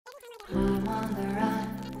on the run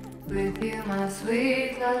with you, my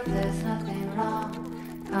sweet love, there's nothing wrong.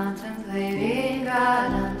 Contemplating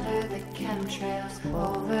God under the chemtrails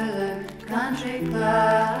over the country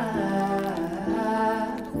club.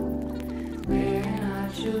 Wearing our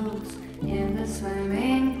jewels in the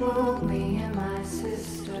swimming pool, me and my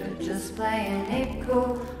sister just playing it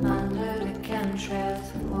cool under the chemtrails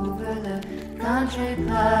over the country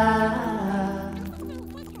club.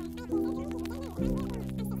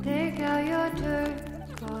 Take out your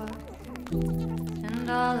turquoise and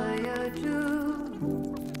all of your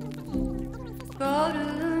jewels. Go to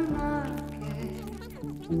the market,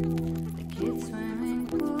 the kids swimming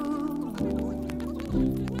pool.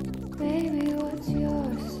 Baby, what's your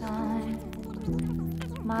sign?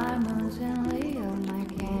 My moon's in Leo, my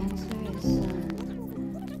Cancer is Sun.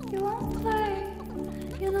 You won't play,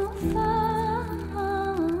 you're no fun.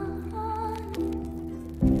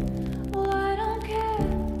 Well, I don't care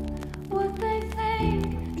what they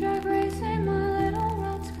think. Drag racing my little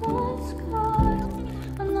red squad.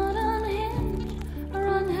 I'm not unhinged or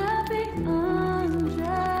unhappy, I'm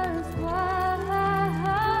just wild.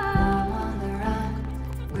 I'm on the run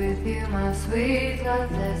with you, my sweet love,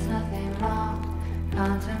 there's nothing wrong.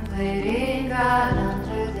 Contemplating God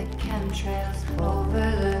under the chemtrails over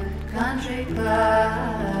the country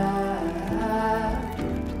club.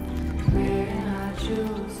 Wearing our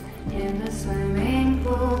jewels in the swimming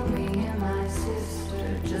pool, me and my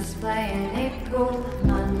sister just playing it cool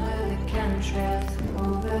under the chemtrails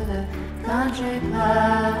over the country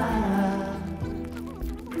club.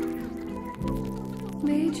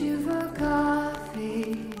 Meet you for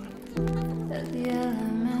coffee at the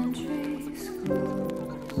elementary school.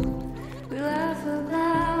 We laugh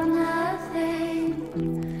about nothing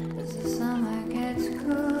as the summer gets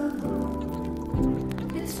cool.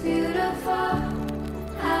 It's beautiful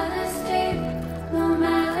how this deep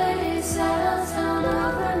normality settles down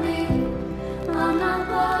over me. I'm not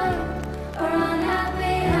bored or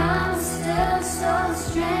unhappy, I'm still so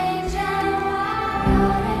strange and wild.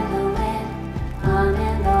 I'm in the wind, I'm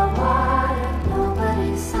in the water.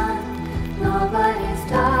 Nobody's son, nobody's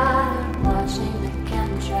daughter. Watching the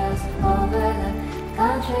chemtrails over the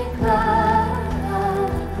country club.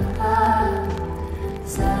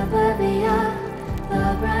 Suburbia, the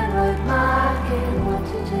Brentwood Market. What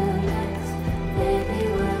to do next? Baby,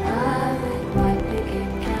 we're loving white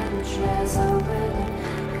picket chemtrails over the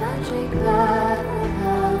country club.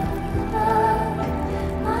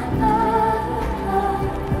 My love,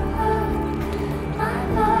 my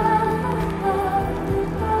love.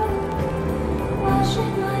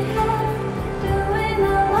 Washing my hair, doing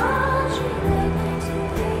the laundry, making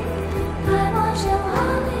TV. I watch them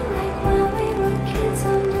humming like when we were kids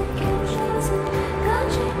under chemtrails and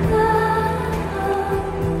country clubs.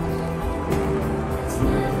 It's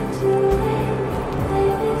never too late,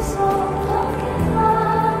 baby, so don't give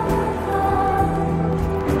up.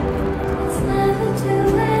 It's never too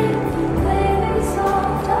late, baby, so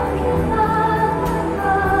don't give up.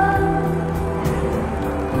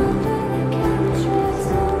 Under the chemtrails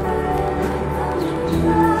over the country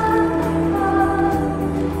club.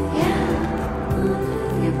 Yeah,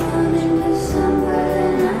 you're born in December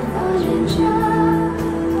and I'm born in July.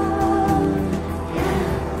 Yeah,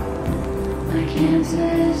 my Cancer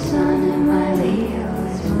is Sun and my Leo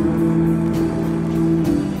is Moon.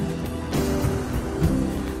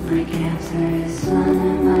 My Cancer is Sun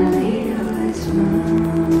and my Leo is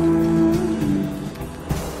Moon.